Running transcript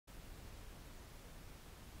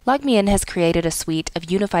LogMeIn has created a suite of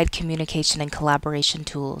unified communication and collaboration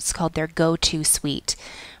tools called their Go-To suite.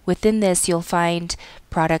 Within this, you'll find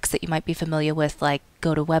products that you might be familiar with like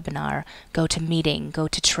GoToWebinar, GoToMeeting,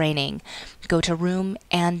 GoToTraining, GoToRoom,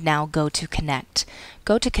 and now GoToConnect.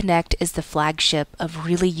 GoToConnect is the flagship of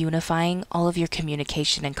really unifying all of your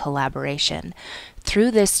communication and collaboration. Through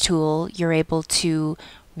this tool, you're able to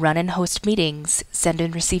run and host meetings, send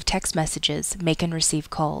and receive text messages, make and receive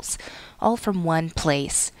calls, all from one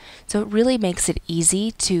place. So it really makes it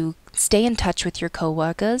easy to stay in touch with your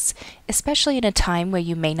coworkers, especially in a time where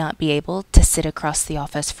you may not be able to sit across the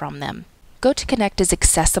office from them. GoToConnect is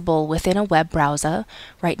accessible within a web browser.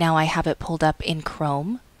 Right now I have it pulled up in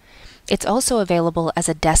Chrome. It's also available as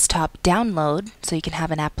a desktop download, so you can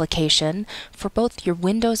have an application for both your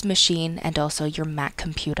Windows machine and also your Mac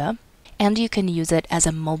computer. And you can use it as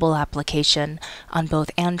a mobile application on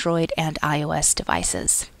both Android and iOS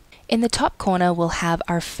devices. In the top corner, we'll have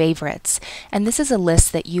our favorites, and this is a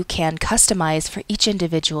list that you can customize for each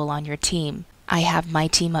individual on your team. I have my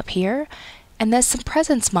team up here, and there's some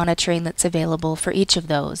presence monitoring that's available for each of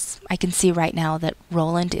those. I can see right now that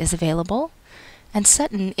Roland is available, and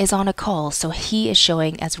Sutton is on a call, so he is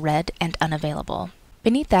showing as read and unavailable.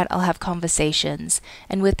 Beneath that, I'll have conversations,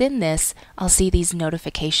 and within this, I'll see these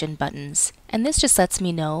notification buttons. And this just lets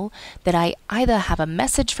me know that I either have a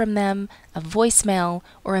message from them, a voicemail,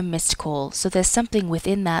 or a missed call, so there's something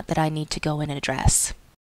within that that I need to go and address.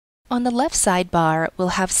 On the left sidebar,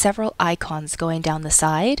 we'll have several icons going down the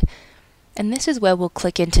side, and this is where we'll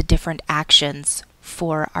click into different actions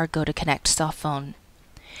for our GoToConnect Softphone.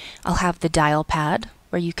 I'll have the dial pad,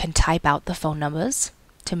 where you can type out the phone numbers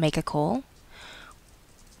to make a call,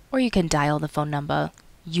 or you can dial the phone number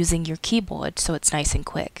using your keyboard so it's nice and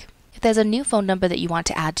quick. If there's a new phone number that you want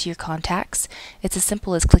to add to your contacts, it's as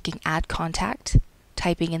simple as clicking Add Contact,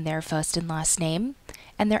 typing in their first and last name,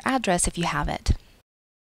 and their address if you have it.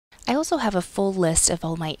 I also have a full list of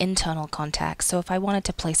all my internal contacts, so if I wanted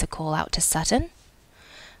to place a call out to Sutton,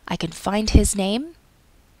 I can find his name,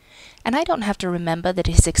 and I don't have to remember that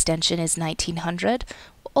his extension is 1900.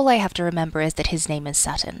 All I have to remember is that his name is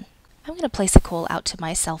Sutton. I'm going to place a call out to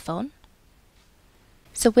my cell phone.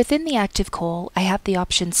 So within the active call, I have the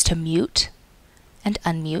options to mute and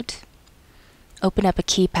unmute, open up a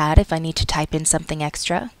keypad if I need to type in something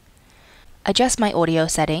extra, adjust my audio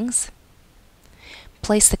settings,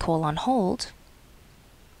 place the call on hold,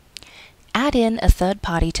 add in a third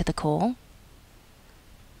party to the call,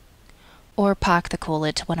 or park the call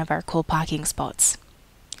into one of our call parking spots.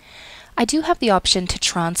 I do have the option to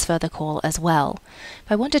transfer the call as well.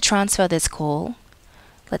 If I want to transfer this call,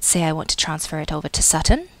 let's say I want to transfer it over to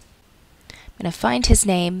Sutton. I'm going to find his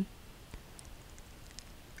name,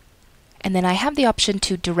 and then I have the option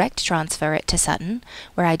to direct transfer it to Sutton,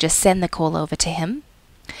 where I just send the call over to him.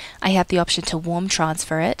 I have the option to warm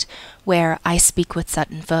transfer it, where I speak with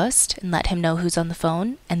Sutton first and let him know who's on the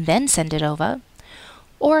phone, and then send it over.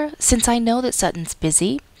 Or, since I know that Sutton's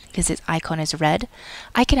busy, because his icon is red,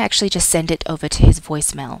 I can actually just send it over to his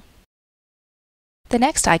voicemail. The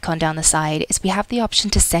next icon down the side is we have the option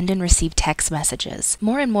to send and receive text messages.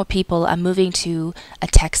 More and more people are moving to a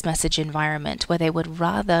text message environment where they would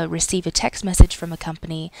rather receive a text message from a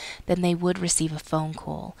company than they would receive a phone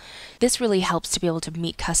call. This really helps to be able to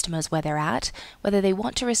meet customers where they're at, whether they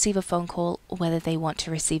want to receive a phone call or whether they want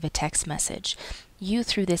to receive a text message. You,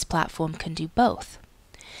 through this platform, can do both.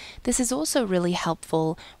 This is also really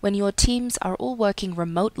helpful when your teams are all working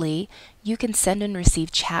remotely. You can send and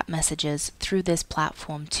receive chat messages through this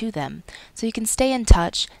platform to them, so you can stay in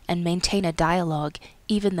touch and maintain a dialogue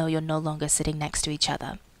even though you're no longer sitting next to each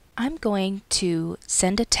other. I'm going to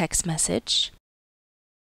send a text message.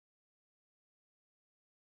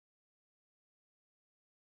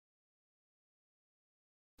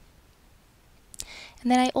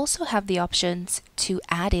 And then I also have the options to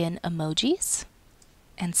add in emojis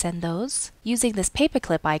and send those. Using this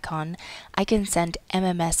paperclip icon, I can send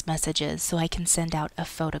MMS messages, so I can send out a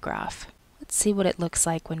photograph. Let's see what it looks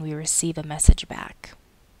like when we receive a message back.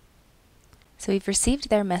 So we've received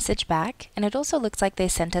their message back, and it also looks like they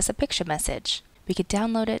sent us a picture message. We could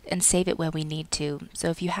download it and save it where we need to.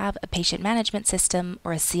 So if you have a patient management system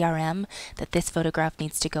or a CRM that this photograph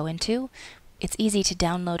needs to go into, it's easy to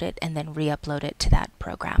download it and then re-upload it to that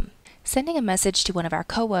program. Sending a message to one of our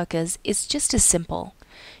coworkers is just as simple.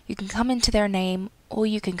 You can come into their name, or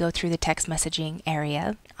you can go through the text messaging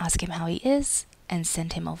area, ask him how he is, and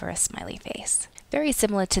send him over a smiley face. Very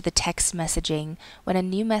similar to the text messaging, when a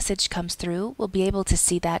new message comes through, we'll be able to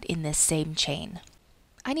see that in this same chain.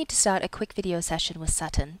 I need to start a quick video session with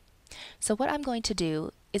Sutton. So what I'm going to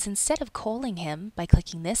do is, instead of calling him by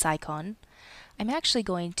clicking this icon, I'm actually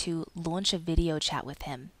going to launch a video chat with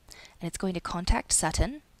him. And it's going to contact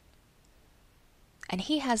Sutton. And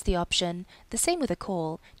he has the option, the same with a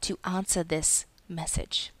call, to answer this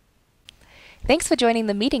message. Thanks for joining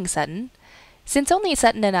the meeting, Sutton. Since only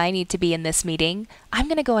Sutton and I need to be in this meeting, I'm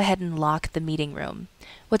going to go ahead and lock the meeting room.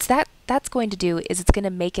 That's going to do is it's going to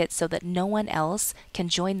make it so that no one else can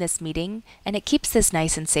join this meeting, and it keeps this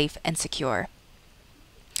nice and safe and secure.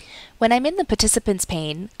 When I'm in the participants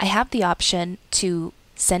pane, I have the option to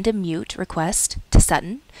send a mute request to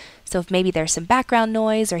Sutton. So if maybe there's some background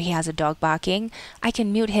noise or he has a dog barking, I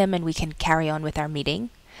can mute him and we can carry on with our meeting.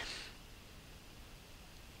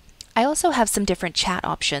 I also have some different chat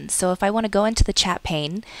options. So if I want to go into the chat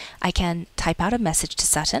pane, I can type out a message to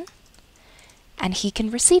Sutton and he can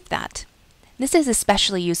receive that. This is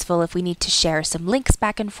especially useful if we need to share some links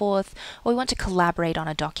back and forth or we want to collaborate on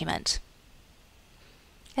a document.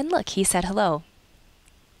 And look, he said hello.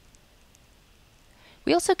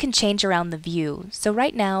 We also can change around the view. So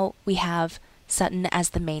right now we have Sutton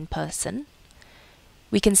as the main person.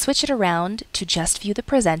 We can switch it around to just view the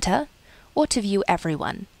presenter or to view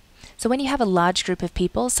everyone. So when you have a large group of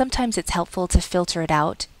people, sometimes it's helpful to filter it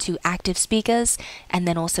out to active speakers and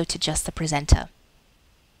then also to just the presenter.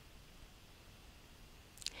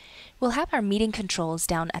 We'll have our meeting controls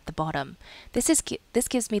down at the bottom. This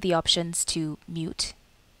gives me the options to mute,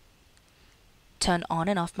 turn on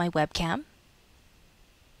and off my webcam,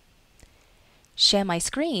 share my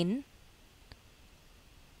screen,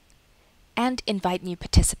 and invite new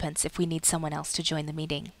participants if we need someone else to join the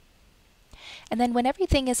meeting. And then when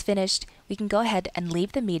everything is finished, we can go ahead and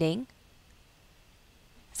leave the meeting.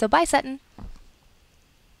 So bye, Sutton.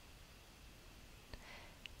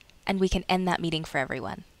 And we can end that meeting for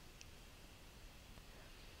everyone.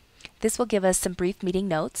 This will give us some brief meeting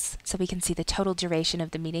notes, so we can see the total duration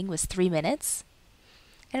of the meeting was 3 minutes.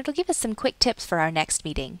 And it'll give us some quick tips for our next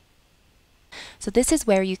meeting. So this is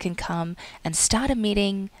where you can come and start a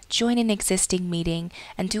meeting, join an existing meeting,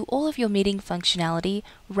 and do all of your meeting functionality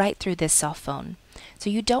right through this Softphone. So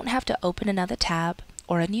you don't have to open another tab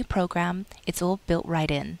or a new program, it's all built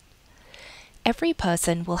right in. Every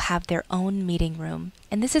person will have their own meeting room,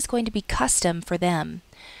 and this is going to be custom for them.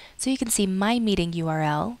 So you can see my meeting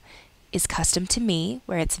URL is custom to me,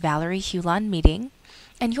 where it's Valerie Hulon Meeting,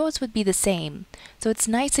 and yours would be the same. So it's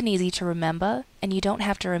nice and easy to remember, and you don't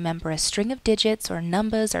have to remember a string of digits or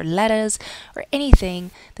numbers or letters or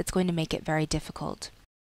anything that's going to make it very difficult.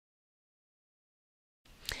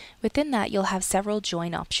 Within that, you'll have several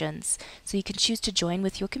join options. So you can choose to join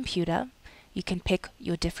with your computer. You can pick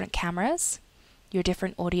your different cameras, your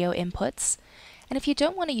different audio inputs. And if you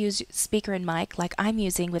don't want to use speaker and mic like I'm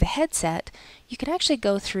using with a headset, you can actually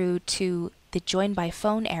go through to the join by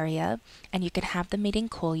phone area and you can have the meeting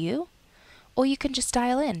call you, or you can just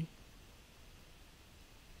dial in.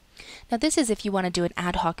 Now this is if you want to do an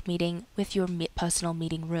ad hoc meeting with your personal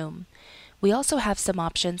meeting room. We also have some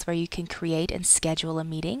options where you can create and schedule a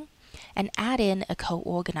meeting and add in a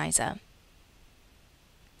co-organizer.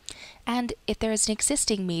 And if there is an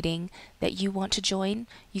existing meeting that you want to join,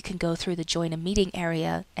 you can go through the join a meeting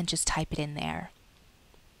area and just type it in there.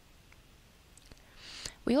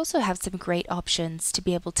 We also have some great options to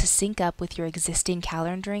be able to sync up with your existing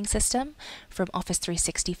calendaring system from Office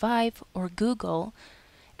 365 or Google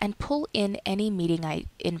and pull in any meeting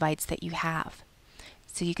invites that you have.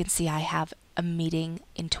 So you can see I have a meeting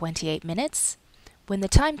in 28 minutes. When the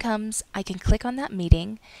time comes, I can click on that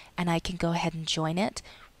meeting and I can go ahead and join it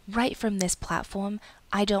right from this platform.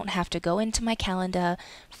 I don't have to go into my calendar,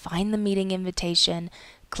 find the meeting invitation,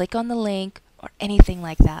 click on the link, or anything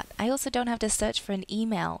like that. I also don't have to search for an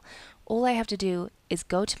email. All I have to do is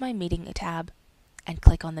go to my meeting tab and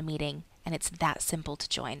click on the meeting, and it's that simple to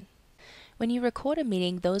join. When you record a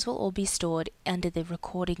meeting, those will all be stored under the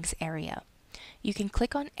recordings area. You can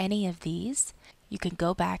click on any of these. You can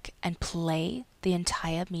go back and play the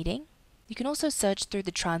entire meeting. You can also search through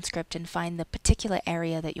the transcript and find the particular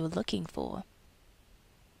area that you're looking for.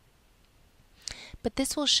 But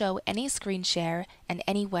this will show any screen share and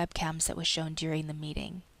any webcams that were shown during the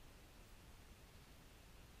meeting.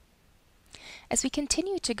 As we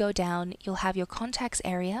continue to go down, you'll have your contacts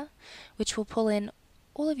area, which will pull in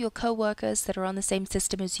all of your co-workers that are on the same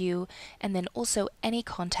system as you, and then also any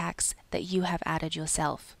contacts that you have added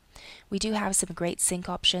yourself. We do have some great sync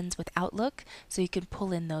options with Outlook, so you can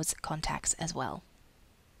pull in those contacts as well.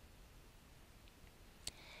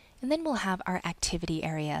 And then we'll have our activity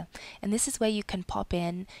area, and this is where you can pop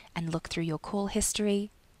in and look through your call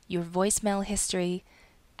history, your voicemail history,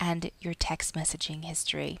 and your text messaging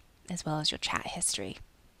history, as well as your chat history.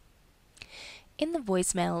 In the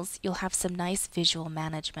voicemails, you'll have some nice visual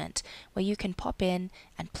management where you can pop in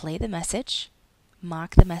and play the message,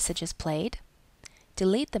 mark the message as played,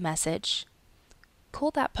 delete the message, call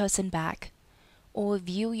that person back, or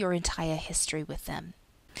view your entire history with them.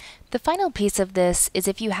 The final piece of this is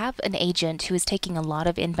if you have an agent who is taking a lot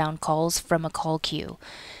of inbound calls from a call queue,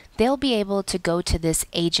 they'll be able to go to this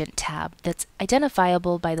agent tab that's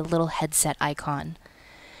identifiable by the little headset icon.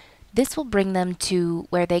 This will bring them to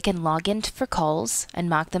where they can log in for calls and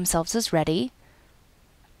mark themselves as ready.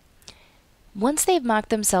 Once they've marked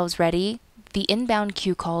themselves ready, the inbound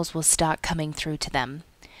queue calls will start coming through to them.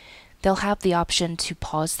 They'll have the option to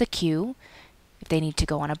pause the queue if they need to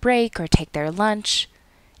go on a break or take their lunch,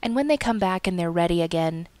 and when they come back and they're ready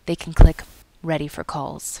again, they can click Ready for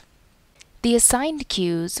Calls. The assigned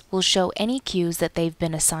queues will show any queues that they've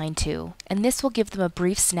been assigned to, and this will give them a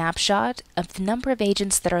brief snapshot of the number of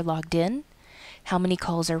agents that are logged in, how many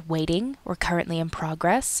calls are waiting or currently in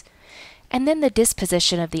progress, and then the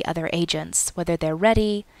disposition of the other agents, whether they're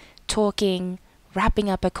ready, talking, wrapping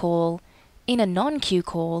up a call, in a non-queue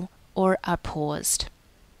call, or are paused.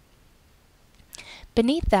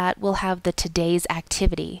 Beneath that, we'll have the Today's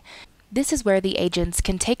Activity. This is where the agents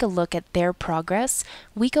can take a look at their progress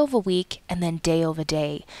week over week and then day over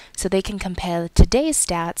day, so they can compare today's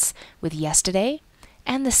stats with yesterday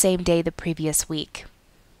and the same day the previous week.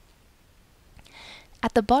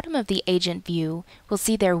 At the bottom of the agent view, we'll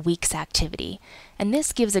see their week's activity, and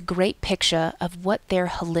this gives a great picture of what their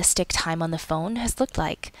holistic time on the phone has looked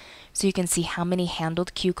like. So you can see how many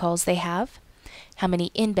handled queue calls they have, how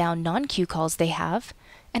many inbound non-queue calls they have,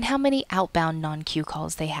 and how many outbound non-queue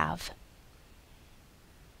calls they have.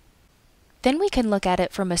 Then we can look at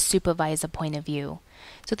it from a supervisor point of view.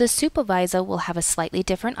 So the supervisor will have a slightly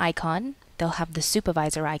different icon. They'll have the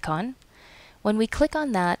supervisor icon. When we click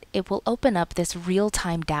on that, it will open up this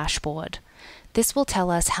real-time dashboard. This will tell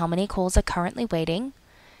us how many calls are currently waiting,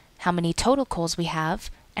 how many total calls we have,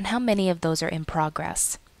 and how many of those are in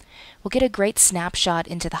progress. We'll get a great snapshot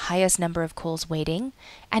into the highest number of calls waiting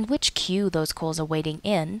and which queue those calls are waiting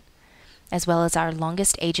in, as well as our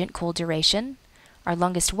longest agent call duration, our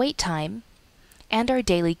longest wait time, and our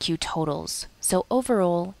daily queue totals. So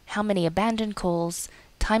overall, how many abandoned calls,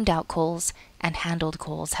 timed out calls, and handled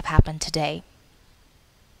calls have happened today.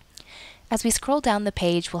 As we scroll down the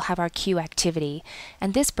page, we'll have our queue activity,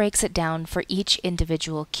 and this breaks it down for each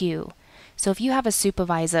individual queue. So if you have a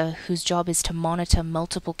supervisor whose job is to monitor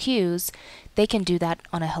multiple queues, they can do that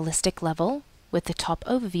on a holistic level with the top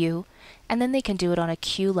overview, and then they can do it on a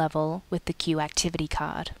queue level with the queue activity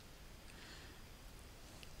card.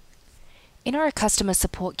 In our customer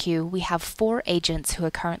support queue, we have 4 agents who are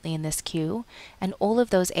currently in this queue, and all of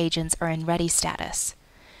those agents are in ready status.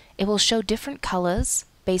 It will show different colors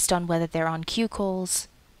based on whether they're on queue calls,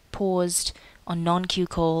 paused, on non-queue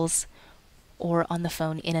calls, or on the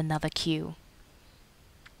phone in another queue.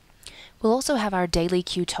 We'll also have our daily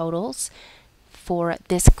queue totals for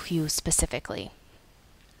this queue specifically.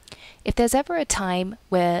 If there's ever a time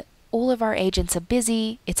where all of our agents are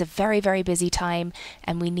busy, it's a very, very busy time,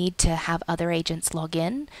 and we need to have other agents log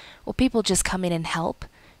in, or people just come in and help,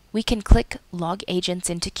 we can click Log Agents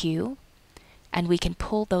into Queue, and we can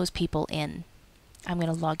pull those people in. I'm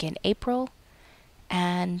going to log in April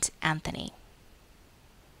and Anthony.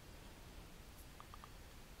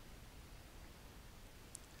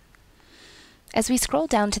 As we scroll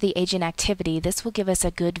down to the agent activity, this will give us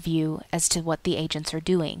a good view as to what the agents are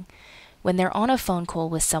doing. When they're on a phone call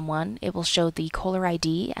with someone, it will show the caller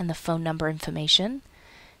ID and the phone number information,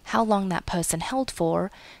 how long that person held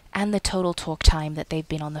for, and the total talk time that they've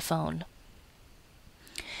been on the phone.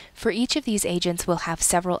 For each of these agents, we'll have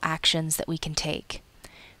several actions that we can take.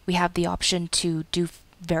 We have the option to do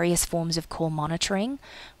various forms of call monitoring,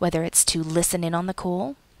 whether it's to listen in on the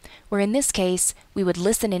call, where in this case, we would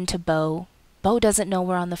listen in to Bo. Bo doesn't know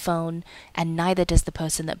we're on the phone, and neither does the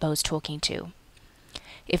person that Bo's talking to.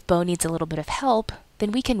 If Bo needs a little bit of help,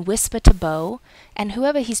 then we can whisper to Bo, and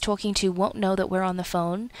whoever he's talking to won't know that we're on the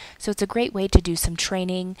phone, so it's a great way to do some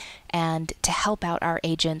training and to help out our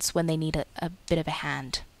agents when they need a bit of a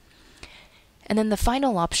hand. And then the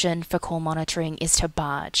final option for call monitoring is to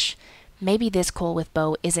barge. Maybe this call with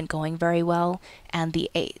Bo isn't going very well, and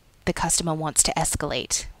the customer wants to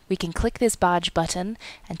escalate. We can click this barge button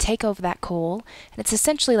and take over that call, and it's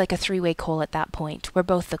essentially like a 3-way call at that point, where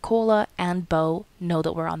both the caller and Bo know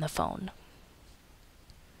that we're on the phone.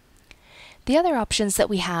 The other options that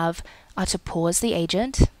we have are to pause the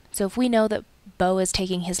agent. So if we know that Bo is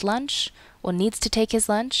taking his lunch or needs to take his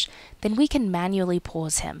lunch, then we can manually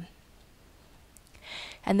pause him.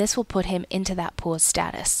 And this will put him into that pause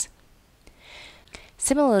status.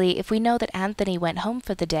 Similarly, if we know that Anthony went home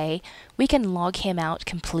for the day, we can log him out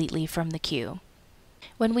completely from the queue.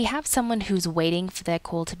 When we have someone who's waiting for their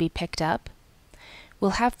call to be picked up,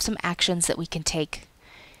 we'll have some actions that we can take.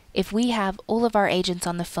 If we have all of our agents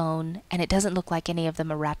on the phone and it doesn't look like any of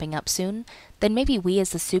them are wrapping up soon, then maybe we as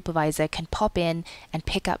the supervisor can pop in and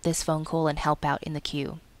pick up this phone call and help out in the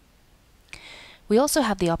queue. We also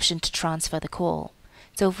have the option to transfer the call.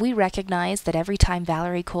 So if we recognize that every time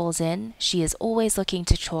Valerie calls in, she is always looking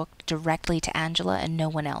to talk directly to Angela and no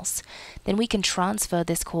one else, then we can transfer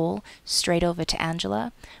this call straight over to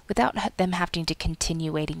Angela without them having to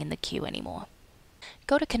continue waiting in the queue anymore.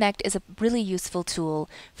 GoToConnect is a really useful tool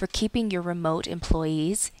for keeping your remote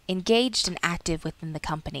employees engaged and active within the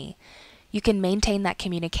company. You can maintain that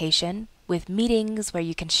communication with meetings where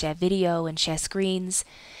you can share video and share screens,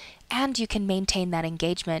 and you can maintain that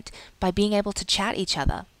engagement by being able to chat each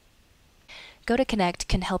other. GoToConnect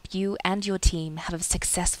can help you and your team have a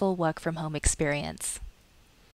successful work from home experience.